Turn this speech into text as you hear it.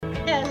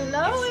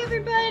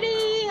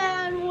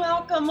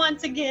Welcome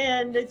once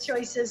again to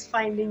Choices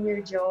Finding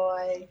Your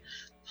Joy.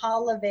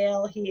 Paula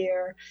Vail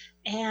here,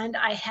 and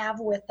I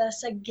have with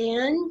us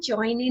again,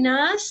 joining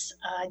us,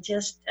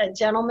 just a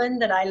gentleman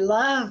that I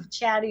love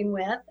chatting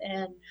with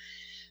and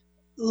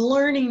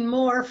learning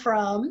more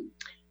from.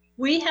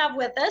 We have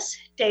with us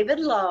David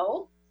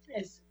Lowe,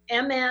 is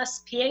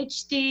MS,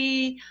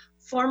 PhD,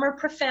 former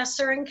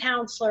professor and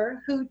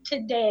counselor who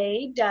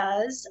today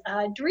does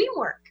dream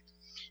work.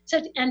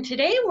 And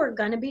today we're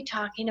going to be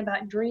talking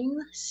about dream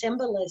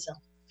symbolism.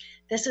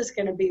 This is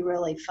going to be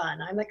really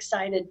fun. I'm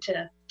excited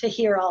to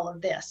hear all of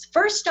this.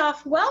 First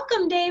off,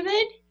 welcome,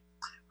 David.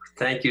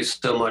 Thank you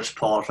so much,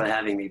 Paul, for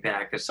having me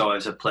back. It's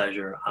always a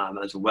pleasure.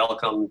 As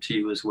welcome to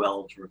you as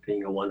well for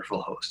being a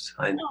wonderful host.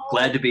 I'm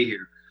glad to be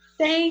here.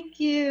 Thank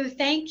you.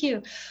 Thank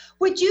you.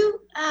 Would you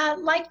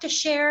like to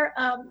share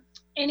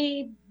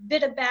any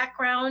bit of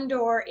background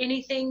or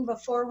anything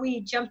before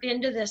we jump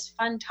into this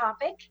fun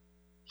topic?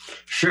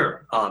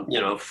 Sure.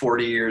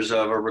 40 years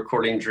of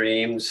recording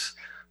dreams,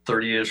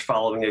 30 years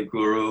following a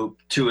guru,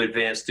 2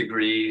 advanced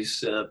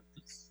degrees,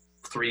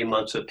 3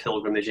 months of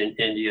pilgrimage in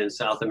India and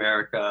South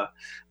America,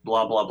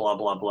 blah, blah, blah,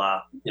 blah,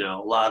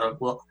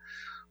 blah.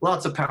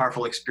 Lots of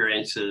powerful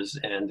experiences,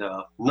 and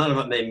none of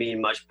it may mean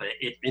much, but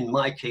in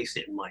my case,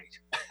 it might.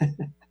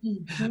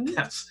 Mm-hmm.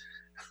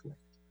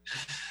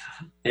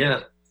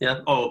 Yeah.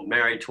 Oh,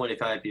 married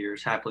 25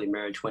 years, happily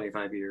married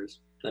 25 years,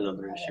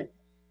 another issue.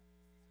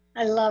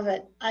 I love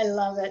it. I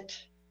love it.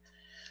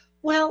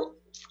 Well,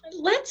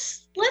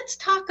 let's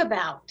talk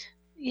about,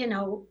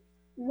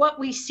 what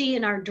we see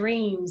in our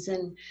dreams.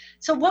 And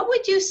so what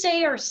would you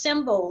say are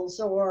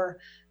symbols or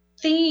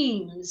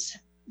themes,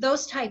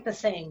 those type of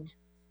thing?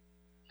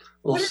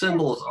 Well,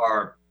 symbols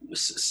are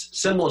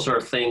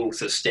things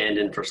that stand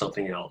in for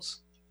something else.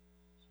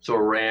 So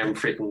a ram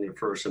frequently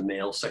refers to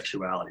male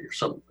sexuality or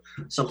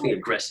something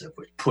aggressive,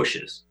 which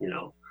pushes,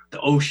 The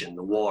ocean,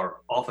 the water,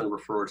 often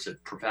refers to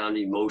profound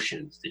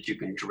emotions that you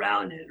can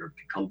drown in or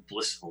become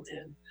blissful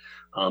in.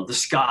 The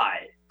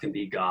sky can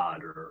be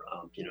God or,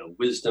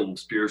 wisdom,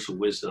 spiritual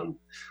wisdom.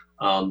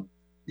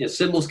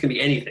 Symbols can be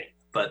anything,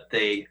 but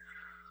they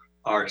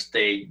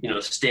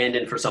stand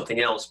in for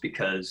something else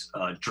because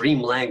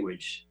dream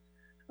language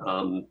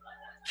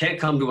can't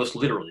come to us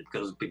literally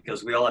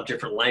because we all have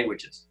different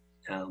languages.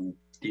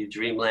 The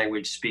dream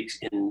language speaks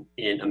in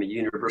a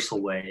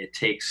universal way. It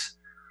takes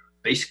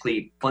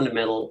basically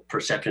fundamental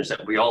perceptions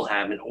that we all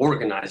have and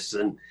organizes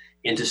them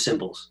into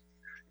symbols.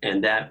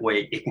 And that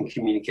way it can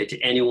communicate to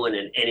anyone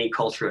in any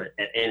culture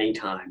at any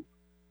time.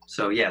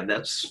 So yeah,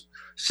 that's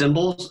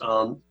symbols.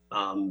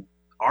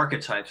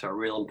 Archetypes are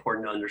real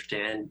important to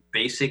understand.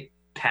 Basic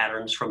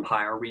patterns from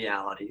higher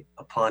reality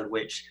upon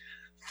which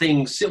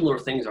similar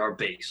things are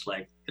based,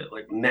 like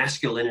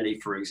masculinity,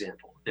 for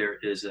example. There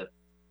is an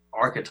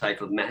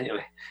archetype of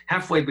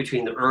halfway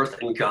between the earth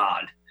and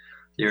God.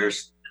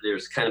 There's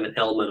kind of an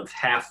element of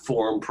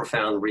half-form,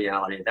 profound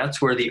reality.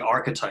 That's where the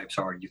archetypes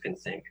are, you can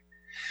think.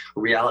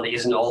 Reality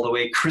isn't all the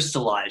way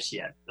crystallized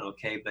yet,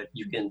 okay? But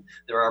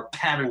there are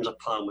patterns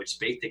upon which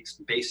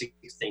basic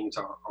things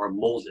are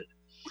molded.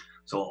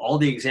 So all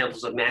the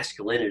examples of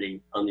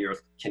masculinity on the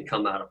earth can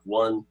come out of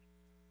one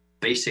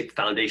basic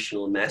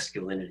foundational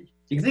masculinity.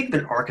 You can think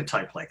of an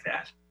archetype like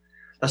that.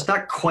 That's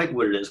not quite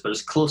what it is, but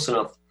it's close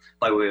enough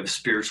by way of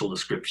spiritual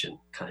description,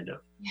 kind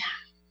of.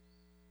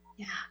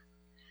 Yeah.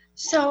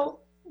 So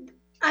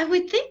I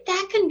would think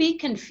that can be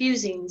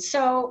confusing.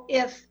 So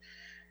if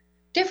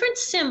different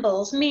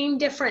symbols mean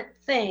different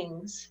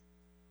things,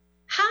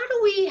 how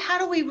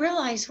do we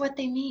realize what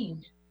they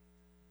mean?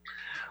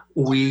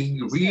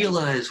 We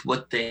realize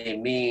what they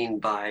mean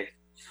by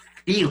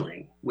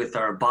feeling with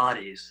our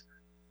bodies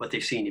what they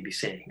seem to be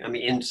saying. I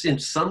mean, in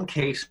some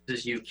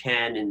cases you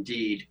can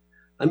indeed,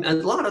 a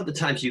lot of the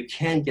times you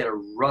can get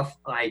a rough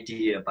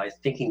idea by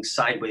thinking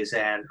sideways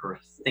at it or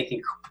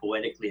thinking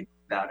poetically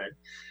about it.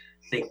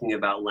 Thinking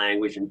about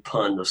language and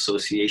pun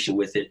association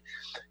with it,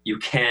 you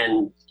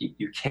can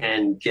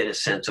get a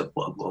sense of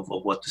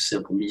what the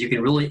symbol means. You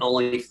can really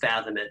only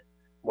fathom it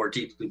more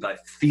deeply by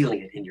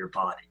feeling it in your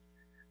body,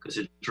 because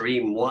a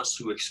dream wants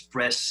to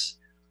express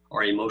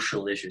our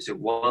emotional issues. It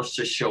wants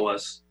to show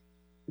us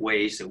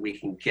ways that we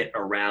can get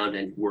around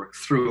and work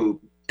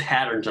through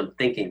patterns of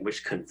thinking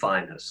which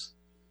confine us.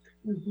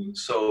 Mm-hmm.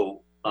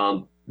 So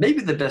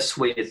maybe the best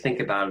way to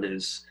think about it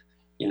is,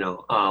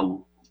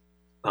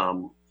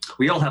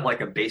 we all have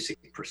like a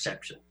basic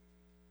perception.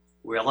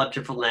 We all have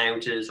different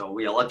languages, or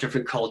we all have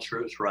different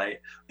cultures, right?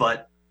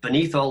 But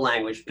beneath all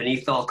language,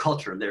 beneath all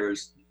culture,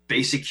 there's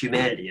basic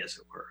humanity, as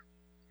it were.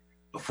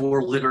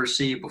 Before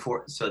literacy,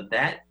 so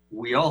that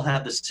we all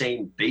have the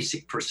same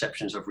basic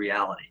perceptions of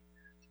reality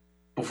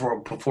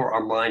before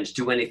our minds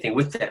do anything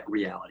with that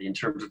reality in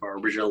terms of our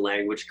original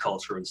language,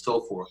 culture, and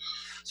so forth.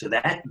 So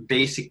that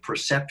basic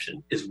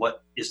perception is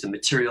what is the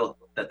material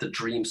that the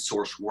dream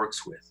source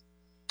works with.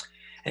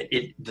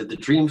 The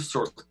dream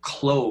source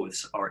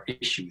clothes our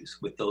issues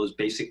with those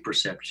basic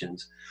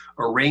perceptions,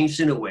 arranged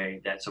in a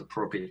way that's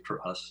appropriate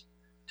for us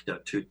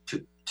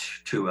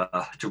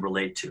to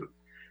relate to.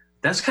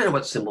 That's kind of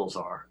what symbols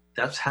are.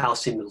 That's how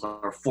symbols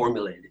are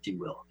formulated, if you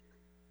will.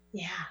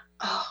 Yeah.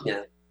 Oh,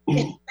 Yeah.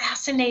 it's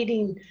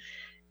fascinating.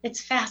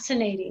 It's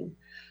fascinating.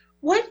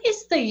 What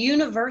is the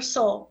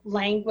universal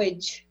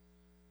language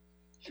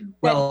that,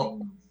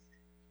 Well,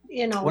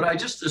 you know, what I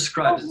just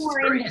described go is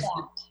more into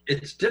that.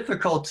 it's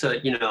difficult to,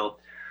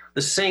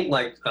 the same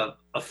like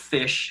a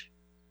fish.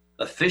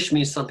 A fish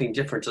means something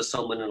different to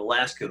someone in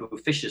Alaska who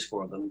fishes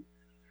for them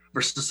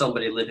versus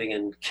somebody living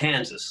in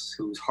Kansas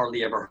who's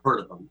hardly ever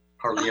heard of them,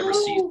 hardly ever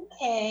sees them.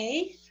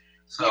 Okay.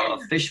 So Yeah. a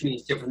fish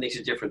means different things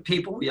to different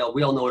people. We all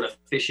know what a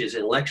fish is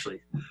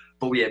intellectually,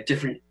 but we have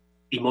different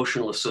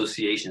emotional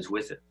associations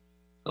with it.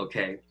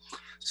 Okay,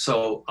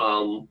 so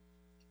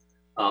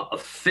a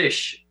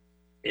fish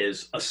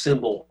is a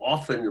symbol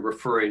often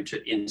referring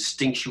to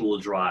instinctual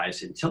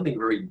drives and something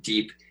very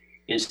deep,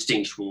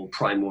 instinctual,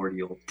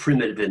 primordial,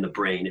 primitive in the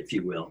brain, if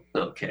you will.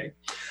 Okay,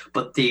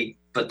 but the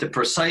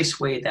precise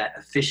way that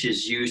a fish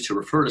is used to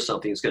refer to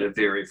something is going to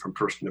vary from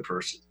person to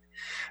person.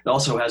 It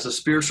also has a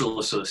spiritual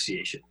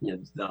association.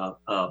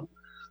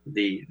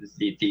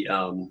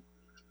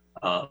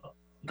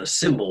 The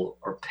symbol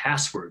or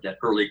password that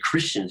early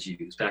Christians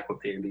used back when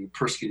they were being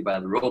persecuted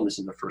by the Romans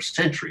in the first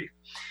century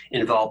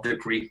involved the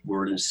Greek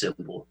word and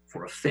symbol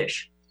for a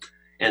fish.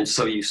 And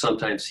so you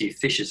sometimes see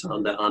fishes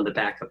on the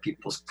back of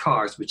people's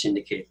cars, which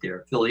indicate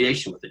their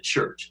affiliation with the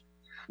church.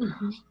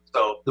 Mm-hmm.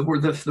 So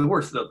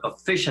a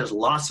fish has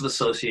lots of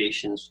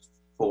associations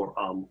for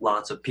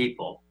lots of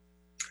people.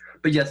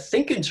 But yet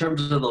think in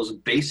terms of those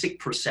basic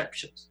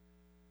perceptions,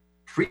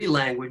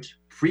 pre-language,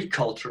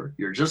 pre-culture,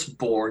 you're just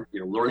born,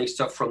 you're learning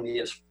stuff from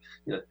the,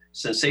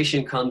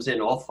 sensation comes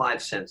in all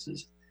five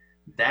senses.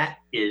 That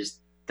is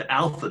the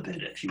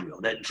alphabet, if you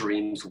will, that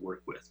dreams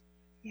work with.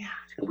 Yeah.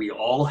 And we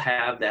all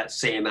have that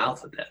same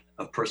alphabet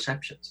of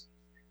perceptions.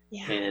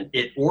 Yeah. And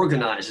it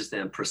organizes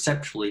them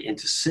perceptually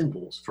into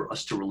symbols for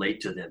us to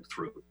relate to them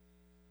through.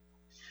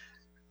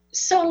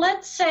 So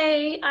let's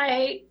say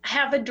I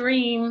have a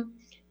dream,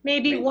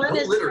 maybe one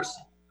is literacy.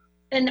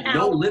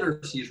 No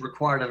literacy is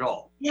required at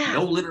all. Yeah.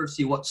 No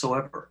literacy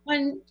whatsoever.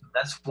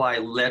 That's why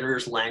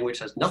letters, language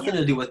has nothing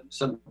to do with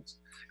symbols.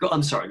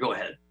 I'm sorry, go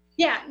ahead.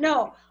 Yeah,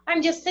 no,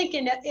 I'm just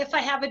thinking that if I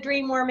have a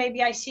dream where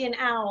maybe I see an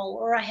owl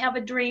or I have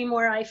a dream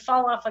where I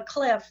fall off a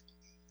cliff,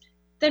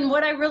 then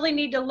what I really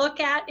need to look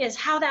at is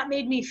how that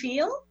made me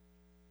feel,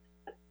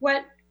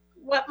 what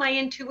my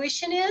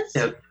intuition is.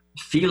 Yeah.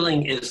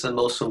 Feeling is the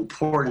most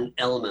important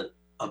element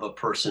of a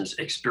person's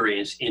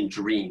experience in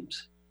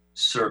dreams,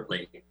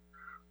 certainly.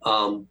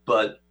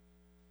 But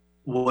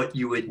what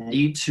you would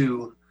need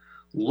to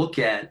look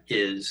at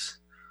is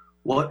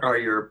what are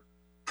your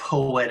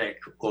poetic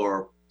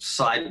or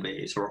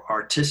sideways or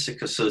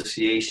artistic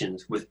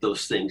associations with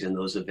those things and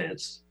those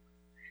events,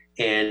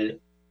 and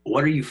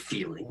what are you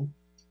feeling,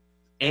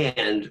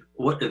 and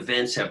what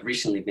events have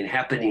recently been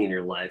happening in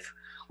your life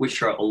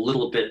which are a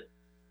little bit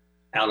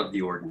out of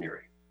the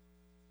ordinary.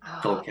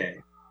 Okay,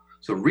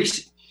 so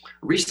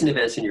recent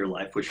events in your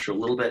life which are a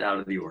little bit out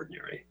of the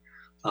ordinary,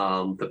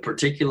 the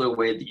particular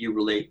way that you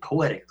relate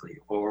poetically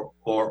or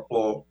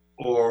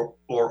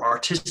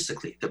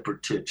artistically to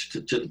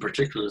the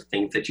particular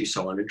thing that you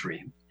saw in a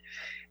dream.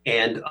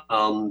 And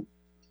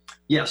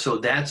so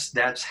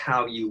that's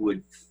how you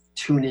would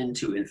tune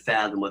into and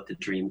fathom what the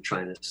dream is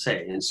trying to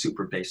say in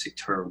super basic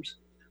terms.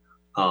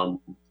 And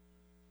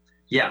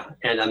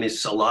I mean,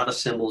 a lot of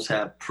symbols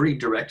have pretty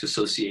direct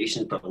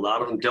associations, but a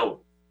lot of them don't.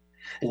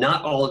 And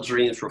not all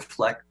dreams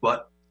reflect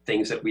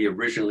things that we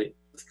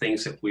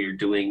are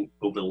doing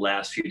over the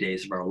last few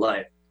days of our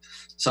life.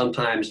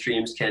 Sometimes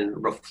dreams can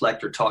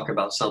reflect or talk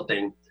about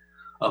something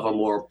of a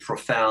more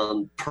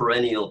profound,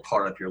 perennial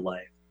part of your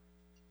life.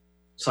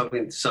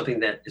 Something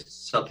that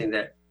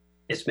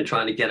it's been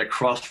trying to get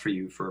across for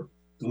you for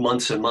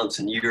months and months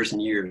and years.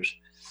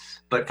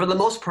 But for the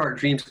most part,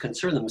 dreams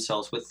concern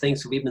themselves with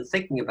things that we've been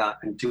thinking about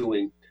and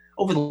doing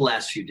over the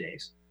last few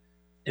days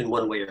in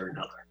one way or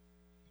another.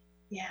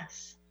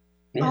 Yes.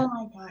 Yeah. Oh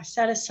my gosh,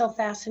 that is so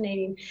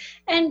fascinating.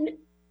 And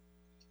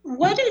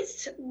what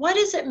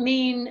does it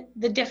mean,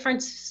 the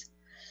difference?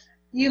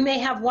 You may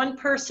have one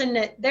person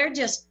that they're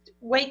just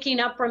waking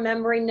up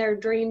remembering their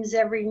dreams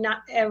every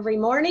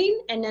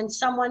morning, and then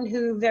someone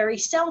who very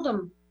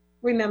seldom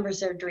remembers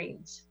their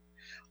dreams.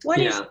 What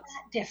is that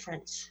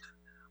difference?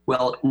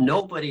 Well,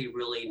 nobody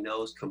really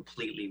knows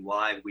completely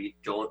why we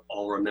don't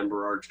all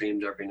remember our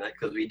dreams every night,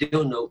 because we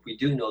do know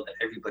that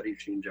everybody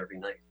dreams every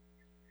night.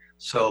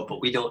 So,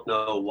 but we don't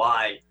know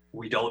why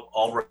we don't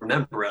all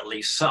remember at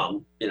least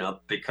some,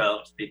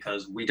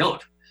 because we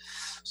don't.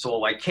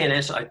 So I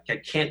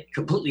can't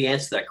completely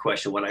answer that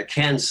question. What I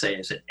can say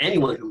is that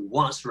anyone who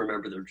wants to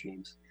remember their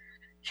dreams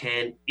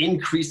can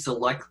increase the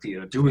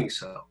likelihood of doing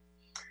so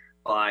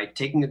by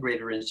taking a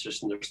greater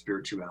interest in their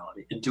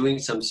spirituality and doing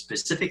some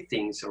specific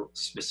things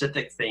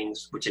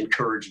which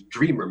encourage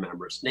dream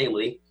remembrance,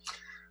 namely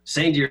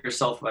saying to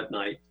yourself at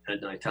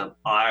nighttime,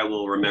 I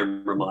will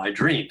remember my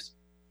dreams,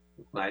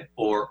 right?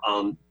 Or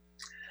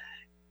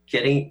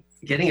getting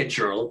a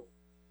journal,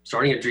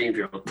 starting a dream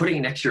journal, putting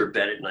it next to your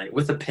bed at night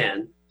with a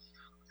pen,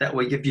 That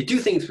way, if you do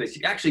things with,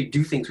 you actually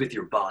do things with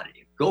your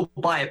body. Go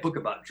buy a book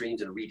about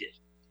dreams and read it.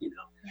 You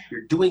know,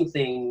 you're doing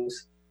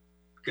things.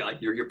 God,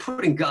 you're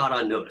putting God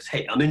on notice.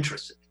 Hey, I'm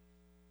interested.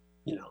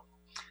 You know,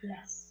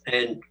 Yes.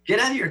 and get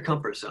out of your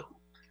comfort zone.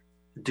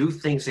 Do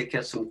things that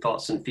get some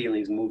thoughts and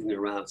feelings moving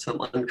around.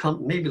 Some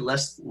maybe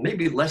less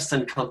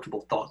than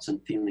comfortable thoughts and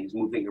feelings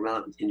moving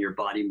around in your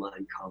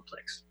body-mind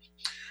complex.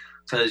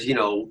 Because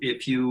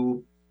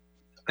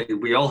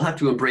we all have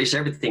to embrace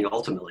everything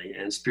ultimately,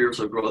 and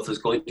spiritual growth is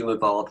going to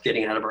involve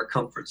getting out of our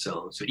comfort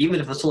zone. So even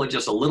if it's only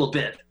just a little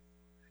bit,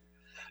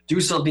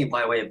 do something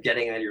by way of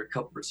getting out of your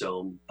comfort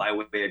zone, by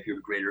way of your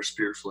greater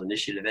spiritual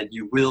initiative, and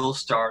you will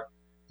start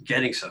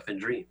getting stuff in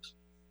dreams.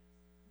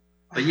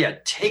 But yeah,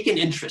 take an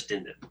interest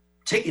in them.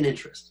 Take an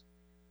interest.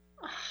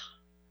 Oh,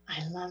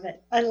 I love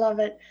it. I love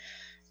it.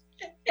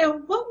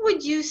 And what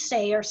would you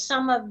say are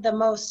some of the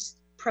most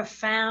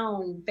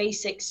profound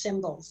basic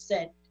symbols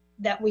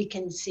that we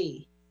can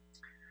see?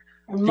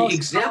 The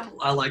example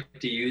I like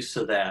to use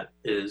to that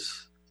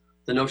is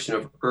the notion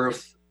of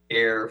earth,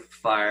 air,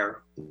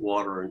 fire,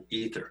 water, and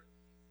ether.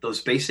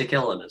 Those basic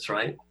elements,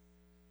 right?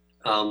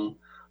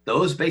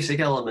 Those basic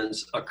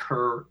elements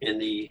occur in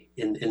the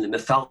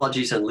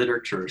mythologies and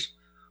literatures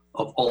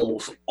of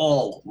almost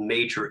all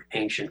major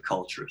ancient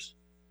cultures,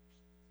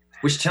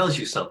 which tells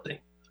you something.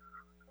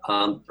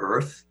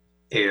 Earth,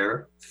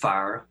 air,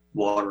 fire,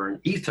 water, and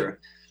ether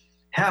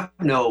have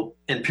no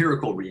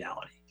empirical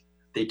reality.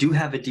 They do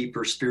have a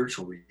deeper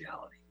spiritual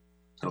reality.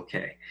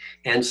 Okay,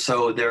 and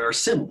so there are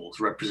symbols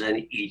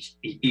representing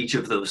each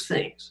of those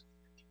things,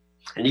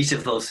 and each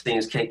of those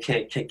things can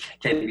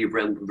be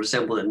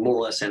resembled in more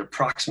or less an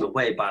approximate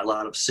way by a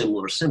lot of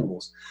similar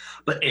symbols.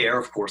 But air,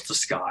 of course, the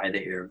sky,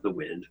 the air, the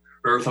wind.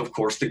 Earth, of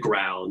course, the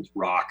ground,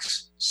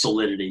 rocks,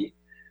 solidity.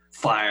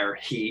 Fire,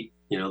 heat,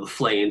 the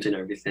flames and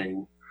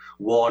everything.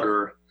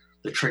 Water,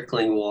 the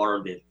trickling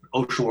water, the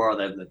ocean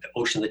water, the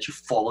ocean that you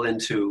fall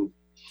into.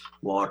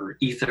 Water,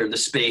 ether, the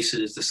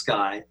spaces, the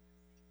sky.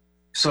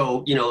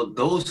 So,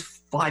 those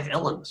 5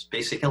 elements,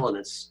 basic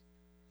elements,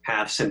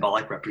 have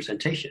symbolic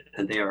representation,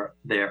 and they're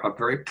a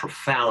very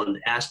profound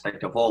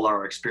aspect of all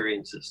our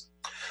experiences,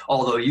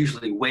 although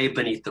usually way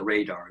beneath the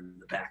radar in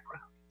the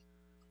background.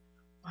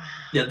 Wow.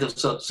 Yeah,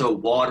 so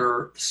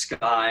water,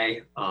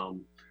 sky,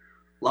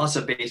 lots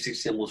of basic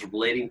symbols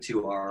relating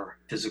to our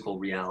physical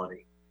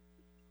reality.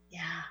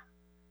 Yeah.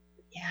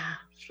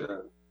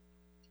 Sure.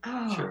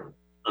 Oh. Sure.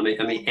 I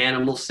mean,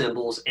 animal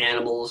symbols,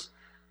 animals,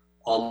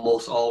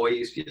 almost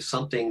always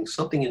something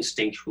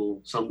instinctual,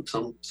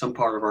 some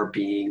part of our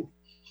being,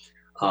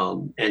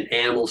 and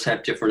animals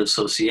have different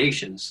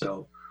associations.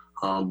 So,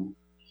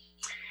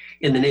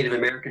 in the Native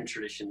American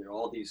tradition, there are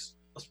all these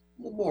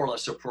more or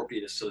less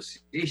appropriate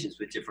associations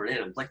with different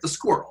animals, like the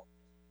squirrel.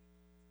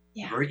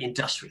 Yeah. Very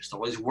industrious. They're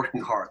always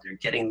working hard. They're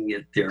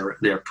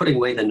putting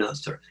away the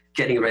nuts. They're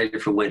getting ready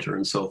for winter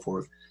and so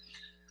forth.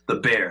 The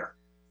bear,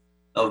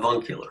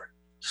 avuncular,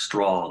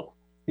 strong,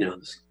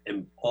 this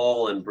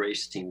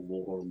all-embracing,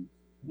 warm,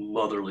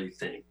 motherly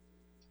thing,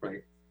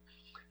 right?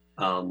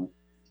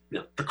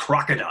 The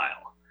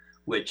crocodile,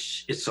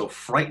 which is so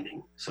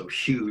frightening, so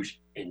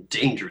huge and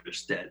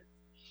dangerous that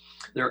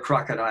there are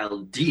crocodile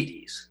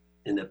deities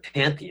in the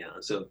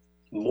pantheons of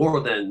more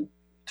than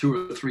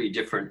 2 or 3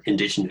 different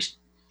indigenous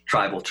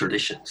tribal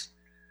traditions,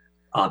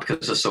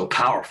 because they're so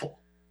powerful.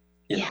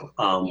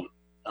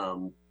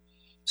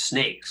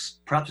 Snakes,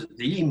 perhaps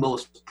the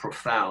most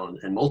profound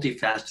and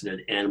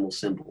multifaceted animal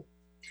symbol.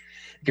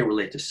 It can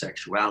relate to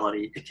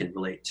sexuality. It can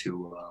relate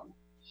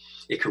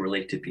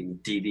to being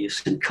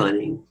devious and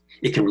cunning.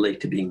 It can relate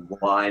to being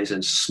wise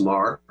and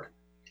smart.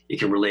 It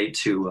can relate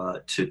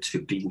to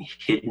being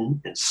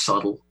hidden and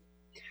subtle.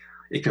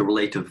 It can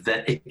relate to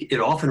it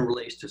often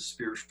relates to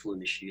spiritual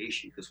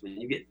initiation, because when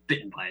you get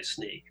bitten by a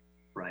snake,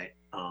 right?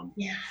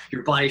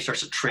 Your body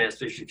starts to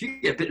transform. If you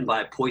get bitten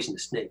by a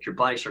poisonous snake, your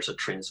body starts to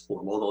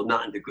transform, although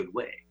not in a good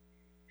way.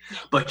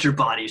 But your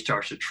body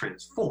starts to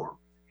transform,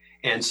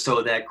 and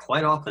so that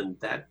quite often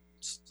that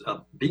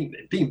being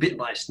bitten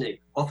by a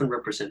snake often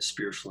represents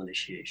spiritual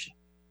initiation.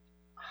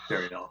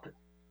 Very often.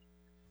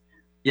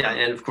 Yeah,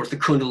 and of course the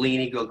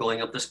Kundalini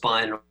going up the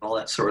spine and all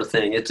that sort of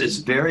thing. It's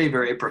very,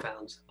 very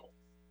profound symbol.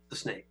 The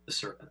snake, the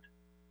serpent.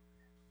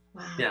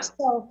 Wow. Yeah.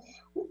 So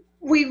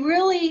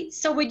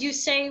would you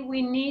say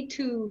we need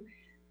to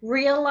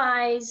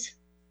realize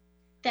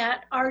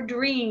that our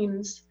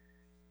dreams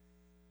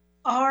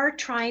are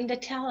trying to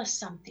tell us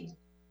something?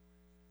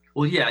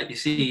 Well, yeah, you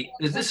see,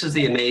 this is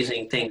the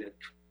amazing thing to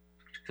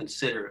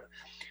consider.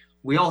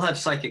 We all have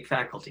psychic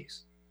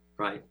faculties,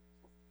 right?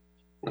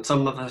 And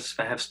some of us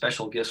have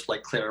special gifts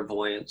like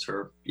clairvoyance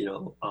or,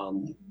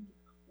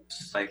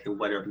 like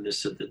whatever,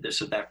 this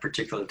or that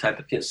particular type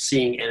of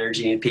seeing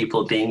energy in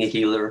people, being a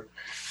healer.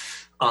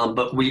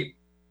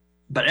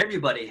 But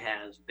everybody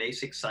has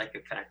basic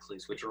psychic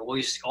faculties, which are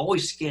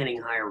always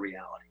scanning higher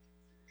reality,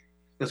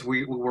 because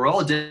we're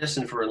all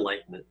destined for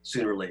enlightenment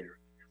sooner or later,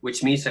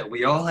 which means that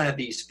we all have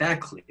these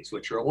faculties,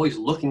 which are always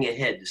looking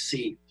ahead to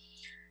see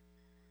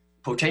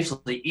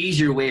potentially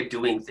easier way of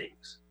doing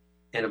things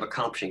and of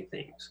accomplishing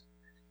things.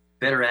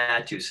 better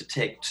attitudes to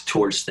take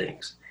towards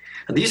things.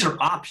 And these are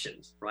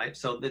options, right?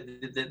 So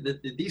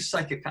these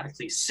psychics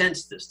actually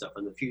sense this stuff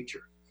in the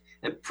future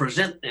and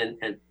present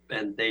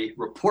and they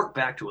report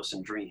back to us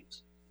in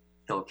dreams.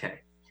 Okay.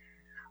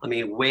 I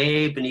mean,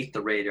 way beneath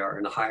the radar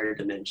in the higher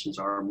dimensions,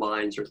 our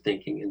minds are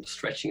thinking and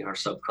stretching. Our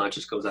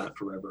subconscious goes out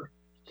forever.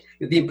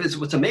 It's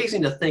what's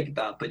amazing to think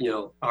about, but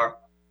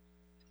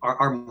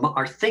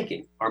our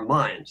thinking, our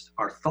minds,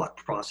 our thought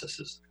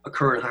processes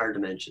occur in higher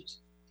dimensions.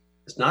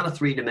 It's not a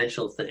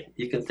three-dimensional thing.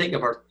 You can think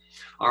of our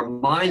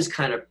minds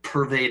kind of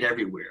pervade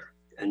everywhere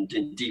and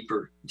in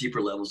deeper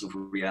levels of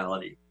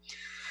reality.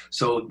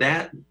 So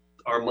that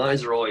our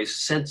minds are always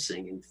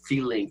sensing and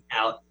feeling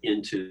out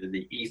into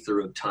the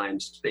ether of time,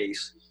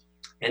 space,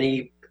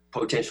 any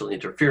potential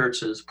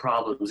interferences,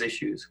 problems,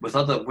 issues with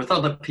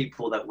other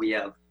people that we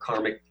have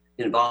karmic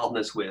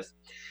involvements with,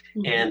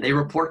 and they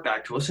report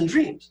back to us in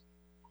dreams.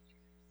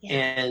 Yeah.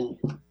 And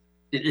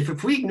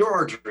if we ignore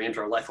our dreams,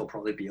 our life will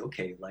probably be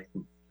okay. Like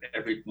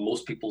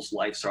most people's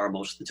lives are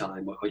most of the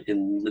time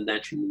in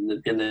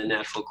the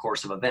natural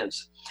course of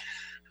events.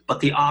 But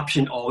the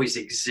option always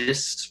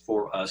exists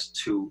for us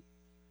to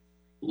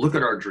look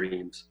at our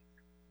dreams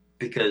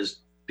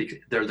because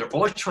they're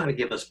always trying to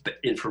give us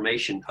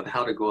information of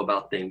how to go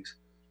about things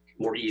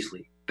more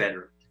easily,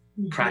 better,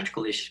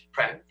 practical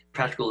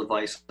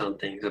advice on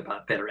things,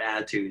 about better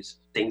attitudes,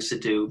 things to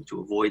do to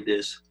avoid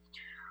this,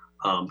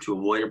 to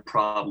avoid a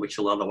problem which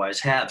you'll otherwise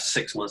have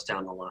 6 months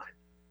down the line.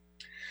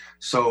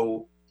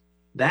 So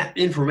that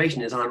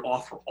information is on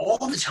offer all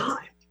the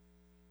time.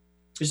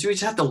 So you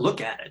just have to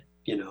look at it,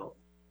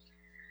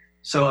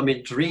 So, I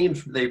mean,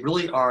 dreams, they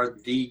really are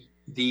the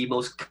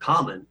most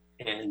common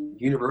and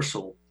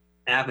universal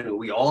avenue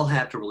we all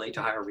have to relate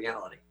to higher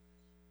reality.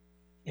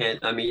 And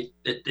I mean,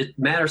 it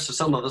matters to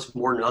some of us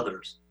more than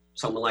others.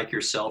 Someone like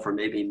yourself or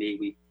maybe me,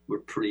 we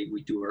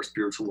do our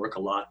spiritual work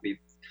a lot. We've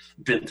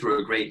been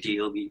through a great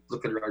deal. We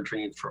look at our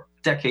dreams for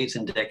decades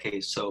and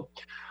decades. So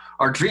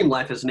our dream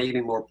life is maybe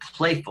more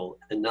playful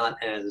and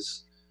not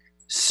as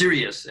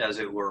serious, as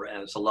it were,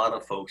 as a lot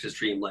of folks'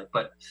 dream life.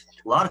 But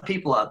a lot of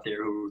people out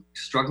there who are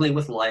struggling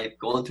with life,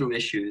 going through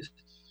issues,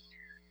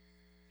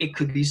 it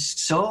could be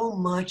so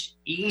much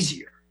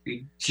easier.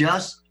 You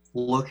just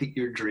look at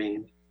your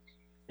dream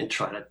and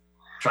try to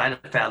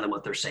fathom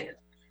what they're saying.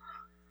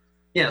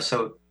 Yeah,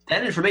 so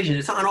that information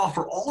is on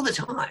offer all the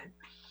time.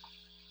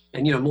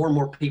 And more and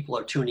more people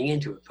are tuning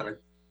into it. But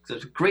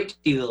there's a great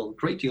deal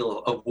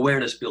of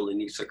awareness building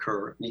needs to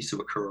occur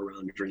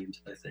around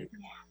dreams, I think.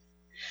 Yeah.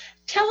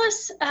 Tell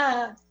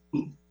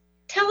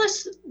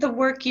us the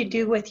work you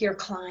do with your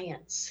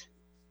clients.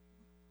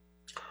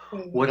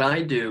 What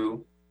I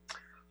do,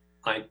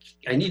 I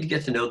need to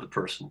get to know the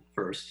person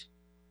first.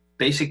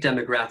 Basic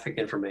demographic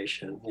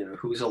information,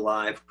 who's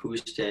alive,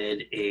 who's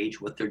dead, age,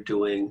 what they're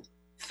doing,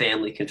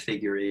 family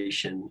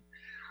configuration,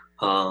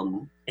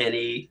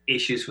 any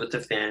issues with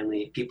the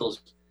family, people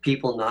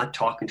not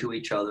talking to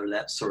each other,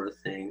 that sort of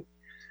thing,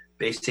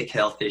 basic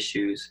health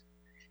issues,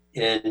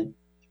 and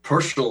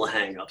personal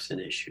hang-ups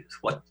and issues,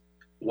 what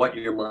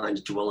your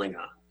mind's dwelling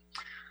on.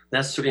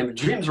 That's sort of,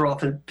 dreams are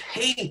often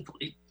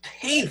painfully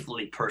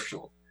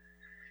personal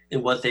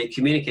in what they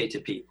communicate to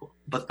people.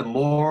 But the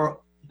more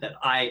that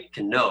I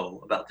can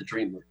know about the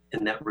dreamer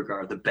in that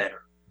regard, the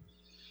better.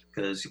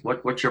 Because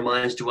what your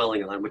mind's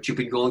dwelling on, what you've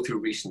been going through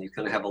recently, is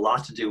going to have a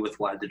lot to do with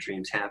why the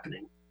dream's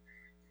happening.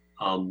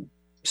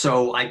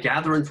 So I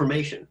gather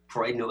information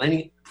before I know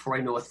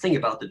a thing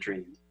about the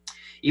dream.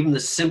 Even the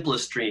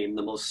simplest dream,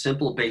 the most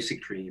simple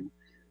basic dream,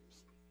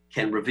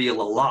 can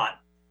reveal a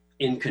lot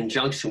in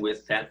conjunction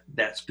with that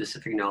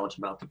specific knowledge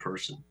about the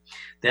person.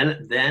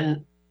 Then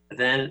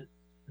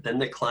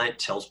the client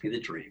tells me the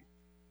dream.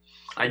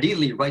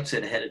 Ideally, he writes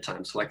it ahead of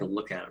time so I can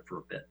look at it for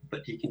a bit,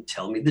 but he can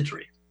tell me the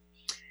dream.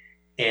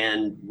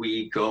 And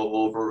we go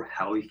over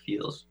how he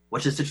feels.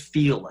 What does it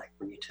feel like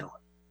when you tell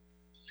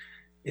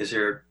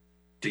it?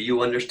 Do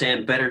you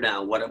understand better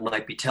now what it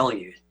might be telling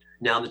you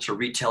now that you're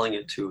retelling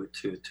it to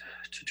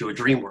a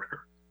dream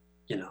worker?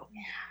 Yeah.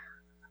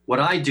 What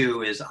I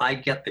do is I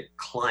get the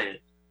client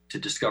to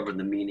discover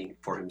the meaning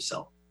for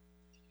himself.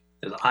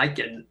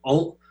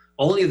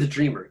 Only the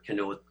dreamer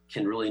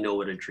can really know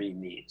what a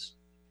dream means.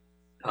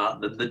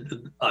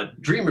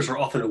 Dreamers are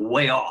often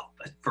way off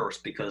at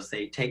first because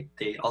they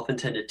often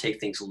tend to take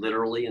things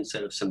literally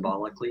instead of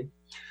symbolically.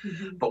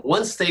 Mm-hmm. But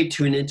once they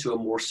tune into a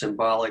more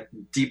symbolic,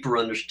 deeper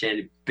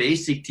understanding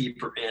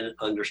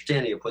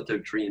of what their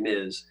dream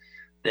is,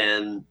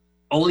 then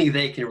only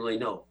they can really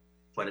know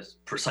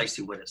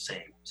precisely what it's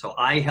saying. So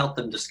I help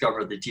them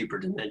discover the deeper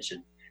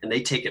dimension, and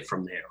they take it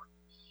from there.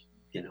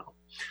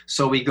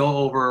 So we go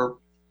over,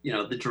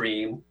 the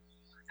dream,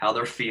 how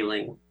they're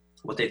feeling,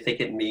 what they think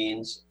it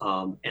means,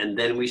 and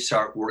then we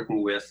start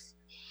working with.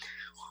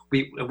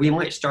 We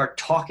might start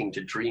talking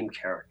to dream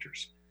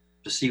characters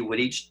to see what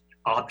each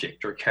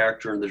object or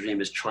character in the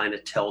dream is trying to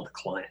tell the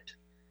client.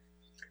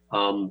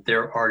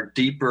 There are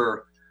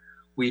deeper.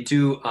 We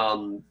do.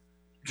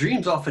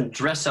 Dreams often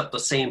dress up the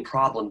same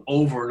problem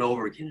over and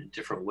over again in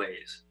different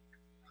ways.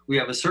 We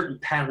have a certain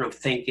pattern of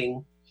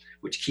thinking.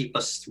 which keeps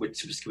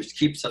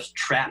us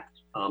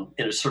trapped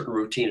in a certain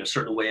routine, a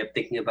certain way of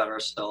thinking about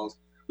ourselves.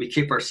 We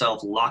keep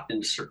ourselves locked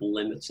into certain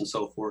limits and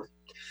so forth.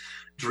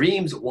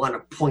 Dreams want to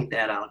point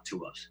that out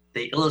to us.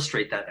 They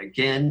illustrate that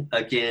again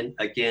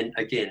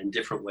in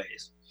different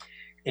ways.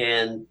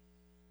 And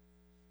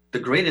the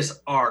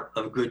greatest art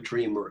of good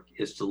dream work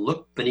is to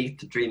look beneath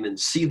the dream and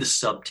see the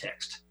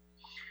subtext,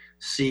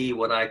 see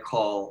what I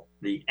call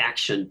the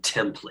action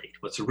template,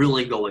 what's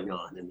really going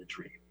on in the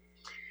dream.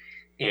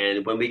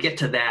 And when we get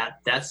to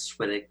that, that's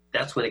when it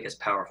gets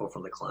powerful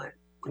for the client.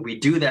 And we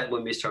do that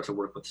when we start to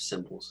work with the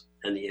symbols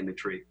and the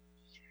imagery.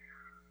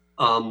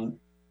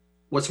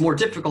 What's more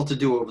difficult to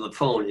do over the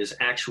phone is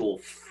actual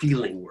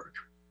feeling work.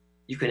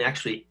 You can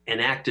actually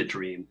enact a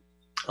dream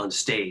on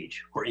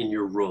stage or in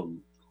your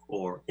room,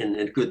 or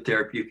in good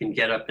therapy, you can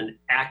get up and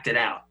act it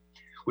out,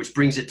 which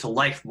brings it to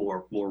life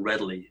more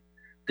readily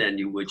than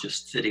you would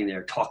just sitting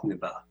there talking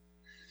about.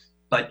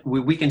 But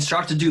we can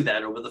start to do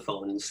that over the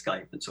phone and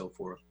Skype and so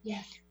forth.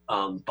 Yeah.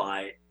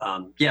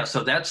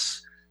 So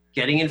that's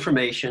getting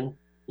information,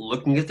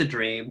 looking at the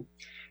dream,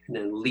 and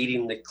then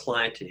leading the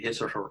client to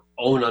his or her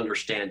own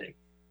understanding.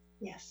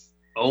 Yes.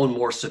 Own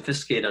more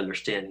sophisticated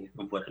understanding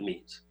of what it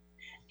means.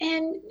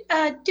 And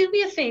do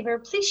me a favor,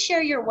 please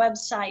share your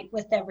website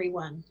with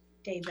everyone,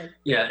 David.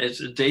 Yeah, it's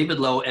David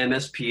Low,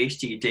 MS,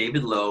 PhD,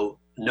 David Low,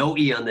 no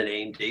E on the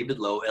name, David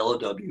Low,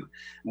 LOW,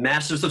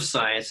 Masters of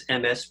Science,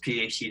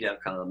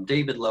 MSPhD.com,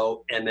 David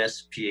Low,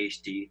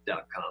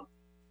 MSPhD.com.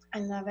 I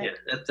love it.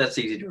 Yeah, that's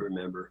easy to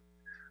remember.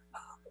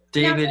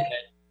 David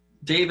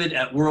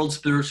at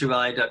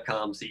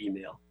worldspirituality.com is the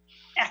email.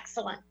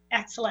 Excellent,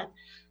 excellent.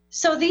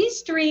 So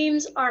these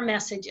dreams are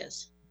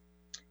messages.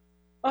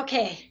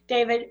 Okay,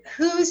 David,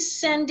 who's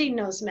sending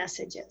those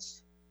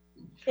messages?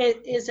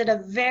 Is it a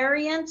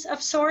variance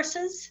of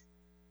sources?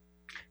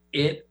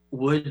 It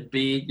would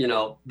be,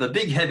 the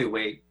big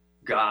heavyweight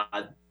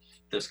God,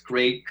 this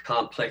great,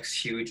 complex,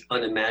 huge,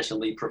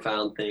 unimaginably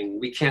profound thing.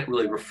 We can't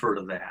really refer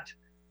to that.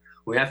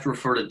 We have to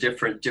refer to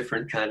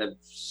different kind of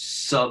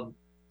sub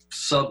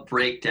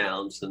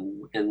breakdowns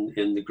in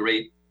the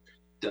great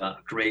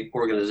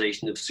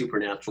organization of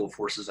supernatural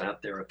forces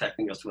out there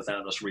affecting us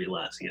without us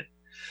realizing it.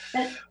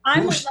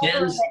 I'm a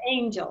lover of the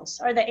angels.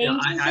 Are the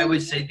angels? I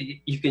would say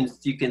that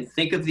you can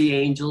think of the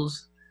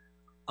angels.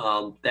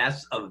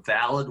 That's a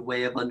valid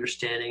way of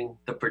understanding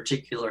the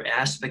particular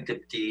aspect of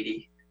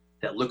deity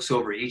that looks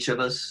over each of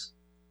us.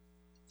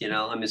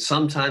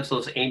 Sometimes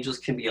those angels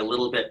can be a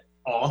little bit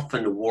off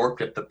and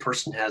warped if the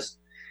person has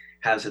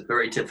a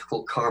very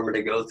difficult karma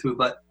to go through.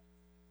 But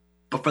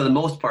for the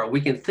most part, we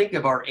can think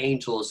of our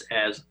angels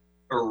as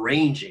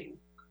arranging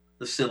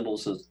the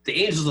symbols. And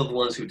the angels are the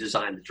ones who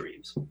design the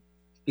dreams.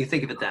 You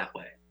think of it that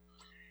way.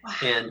 Wow.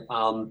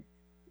 And,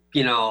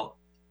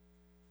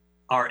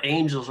 our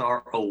angels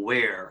are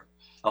aware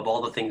of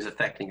all the things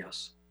affecting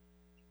us.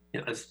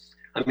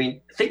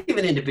 Think of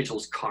an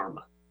individual's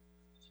karma,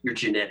 your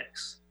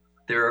genetics.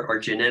 There are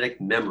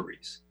genetic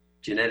memories,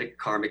 genetic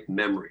karmic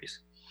memories,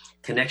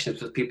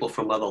 connections with people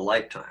from other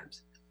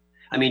lifetimes.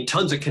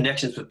 Tons of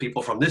connections with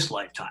people from this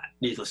lifetime,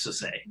 needless to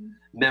say.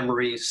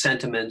 Memories,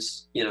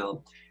 sentiments,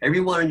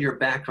 everyone in your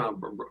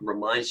background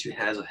reminds you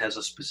has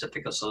a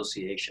specific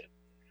association.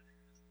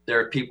 There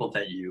are people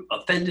that you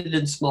offended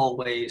in small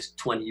ways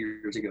 20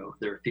 years ago.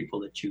 There are people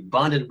that you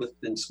bonded with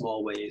in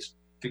small ways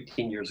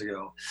 15 years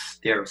ago.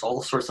 There's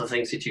all sorts of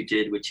things that you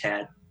did which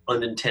had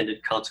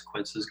unintended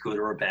consequences, good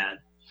or bad.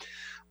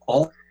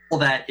 All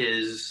that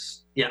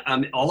is,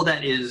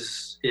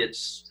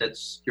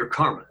 that's your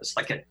karma. It's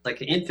like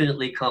an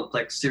infinitely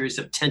complex series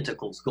of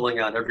tentacles going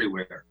out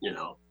everywhere.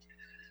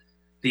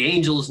 The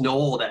angels know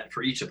all that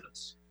for each of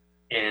us,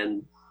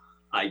 and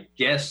I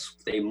guess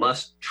they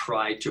must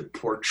try to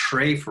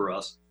portray for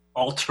us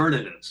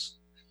alternatives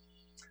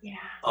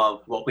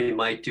of what we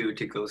might do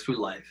to go through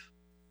life.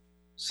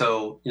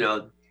 So,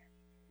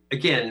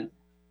 again,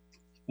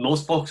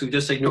 most folks who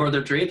just ignore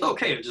their dreams,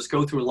 okay, just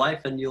go through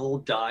life and you'll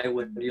die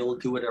when you'll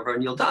do whatever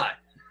and you'll die.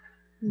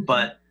 Mm-hmm.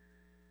 But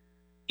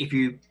if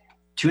you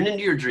tune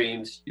into your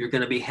dreams, you're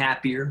going to be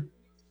happier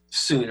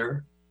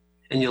sooner,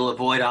 and you'll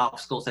avoid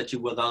obstacles that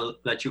you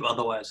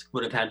otherwise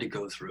would have had to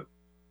go through.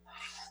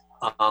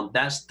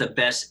 That's the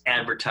best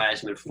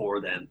advertisement for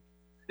them.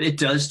 It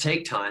does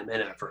take time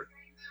and effort,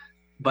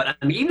 but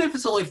even if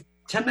it's only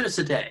 10 minutes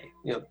a day,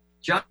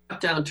 jot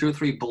down 2 or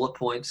 3 bullet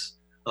points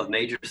of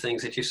major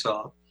things that you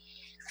saw.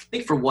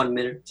 Think for 1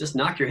 minute, just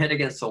knock your head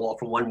against the wall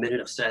for 1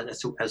 minute as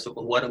to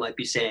what it might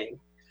be saying.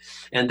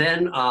 And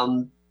then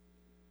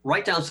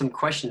write down some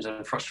questions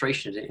and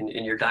frustrations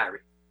in your diary.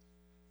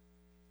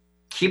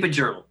 Keep a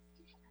journal.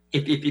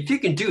 If you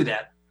can do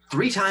that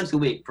 3 times a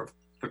week for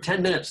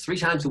 10 minutes, 3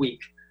 times a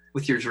week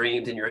with your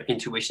dreams and your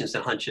intuitions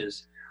and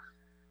hunches,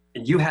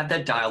 and you have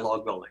that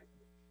dialogue going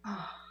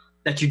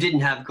that you didn't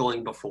have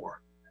going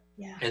before.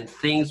 Yeah. And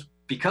things,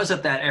 because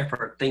of that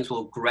effort, things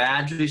will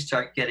gradually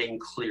start getting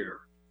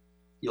clearer.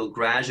 You'll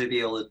gradually be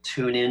able to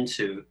tune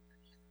into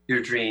your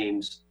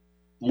dreams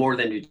more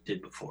than you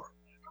did before.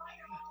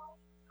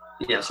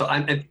 Yeah, so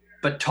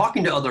but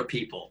talking to other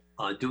people,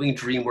 doing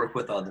dream work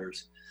with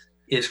others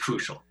is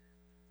crucial.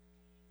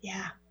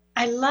 Yeah,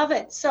 I love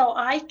it. So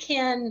I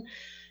can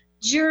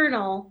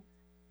journal,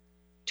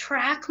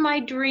 track my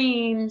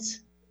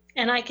dreams,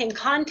 and I can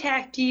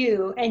contact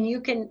you and you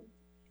can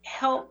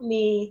help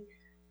me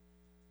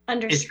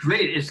understand. It's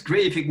great. It's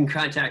great if you can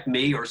contact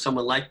me or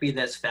someone like me.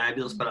 That's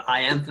fabulous. But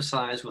I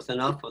emphasize with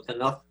enough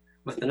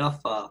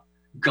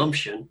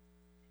gumption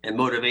and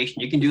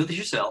motivation, you can do this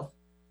yourself.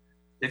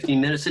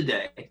 15 minutes a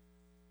day.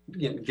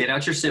 Get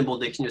out your symbol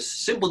dictionaries.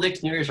 Symbol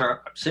dictionaries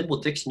are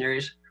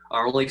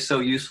only so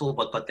useful,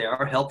 but they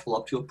are helpful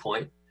up to a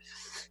point.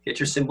 Get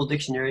your symbol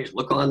dictionaries.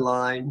 Look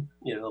online.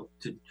 To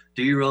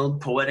do your own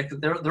poetic.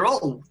 There are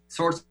all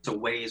sorts of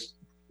ways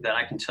that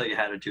I can tell you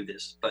how to do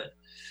this. But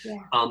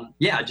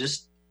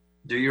just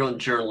do your own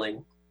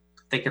journaling.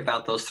 Think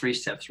about those 3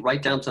 steps.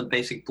 Write down some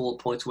basic bullet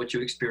points of what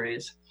you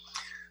experience.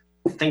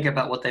 Think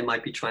about what they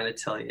might be trying to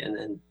tell you, and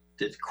then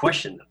just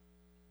question them.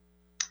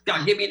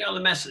 God, give me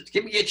another message.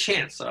 Give me a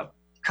chance.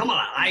 Come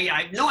on, I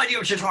have no idea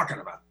what you're talking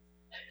about.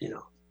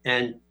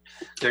 And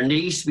there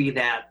needs to be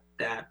that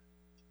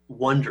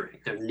wondering.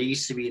 There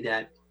needs to be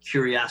that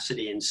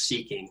curiosity and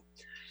seeking,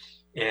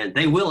 and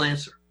they will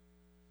answer.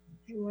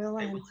 They will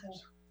answer.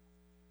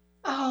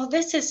 Oh,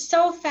 this is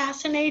so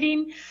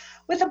fascinating.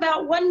 With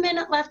about 1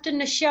 minute left in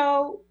the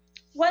show,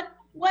 what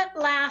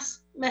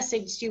last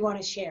message do you want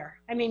to share?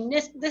 I mean,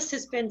 this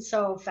has been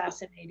so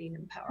fascinating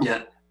and powerful.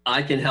 Yeah,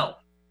 I can help.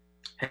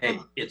 Hey,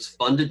 it's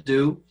fun to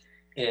do.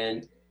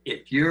 And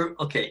if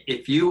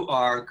you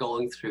are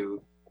going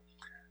through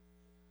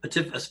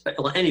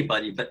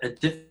anybody, but a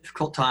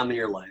difficult time in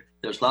your life,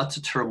 there's lots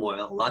of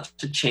turmoil, lots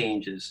of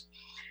changes.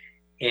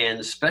 And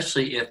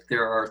especially if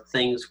there are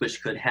things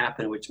which could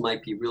happen, which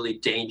might be really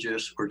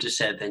dangerous or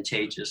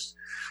disadvantageous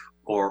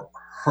or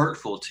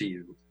hurtful to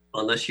you,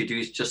 unless you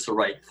do just the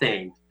right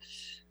thing,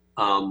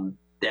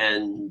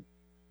 then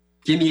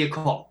give me a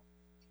call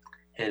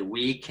and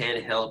we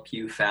can help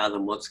you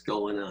fathom what's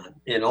going on.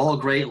 In all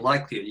great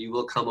likelihood, you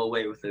will come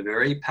away with a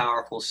very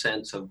powerful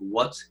sense of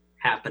what's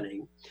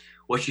happening,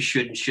 what you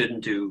should and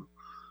shouldn't do,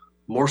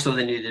 more so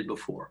than you did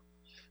before.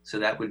 So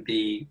that would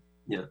be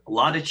a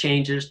lot of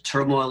changes,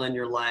 turmoil in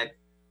your life,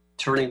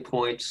 turning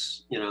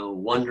points,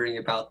 wondering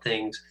about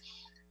things.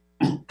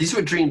 These are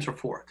what dreams are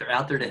for. They're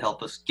out there to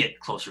help us get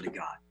closer to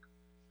God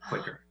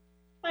quicker.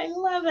 I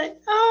love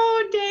it.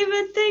 Oh,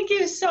 David, thank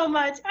you so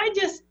much. I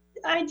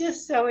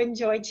just so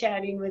enjoy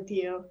chatting with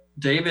you.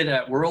 David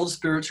at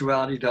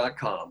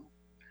worldspirituality.com.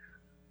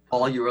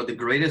 Paula, you are the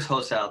greatest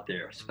host out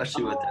there,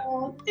 especially with that.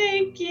 Oh,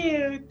 thank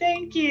you.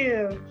 Thank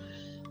you.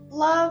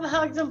 Love,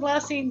 hugs, and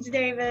blessings,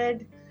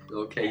 David.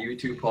 Okay, you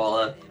too,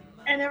 Paula.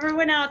 And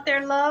everyone out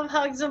there, love,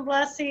 hugs, and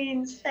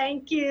blessings.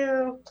 Thank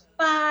you.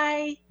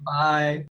 Bye. Bye.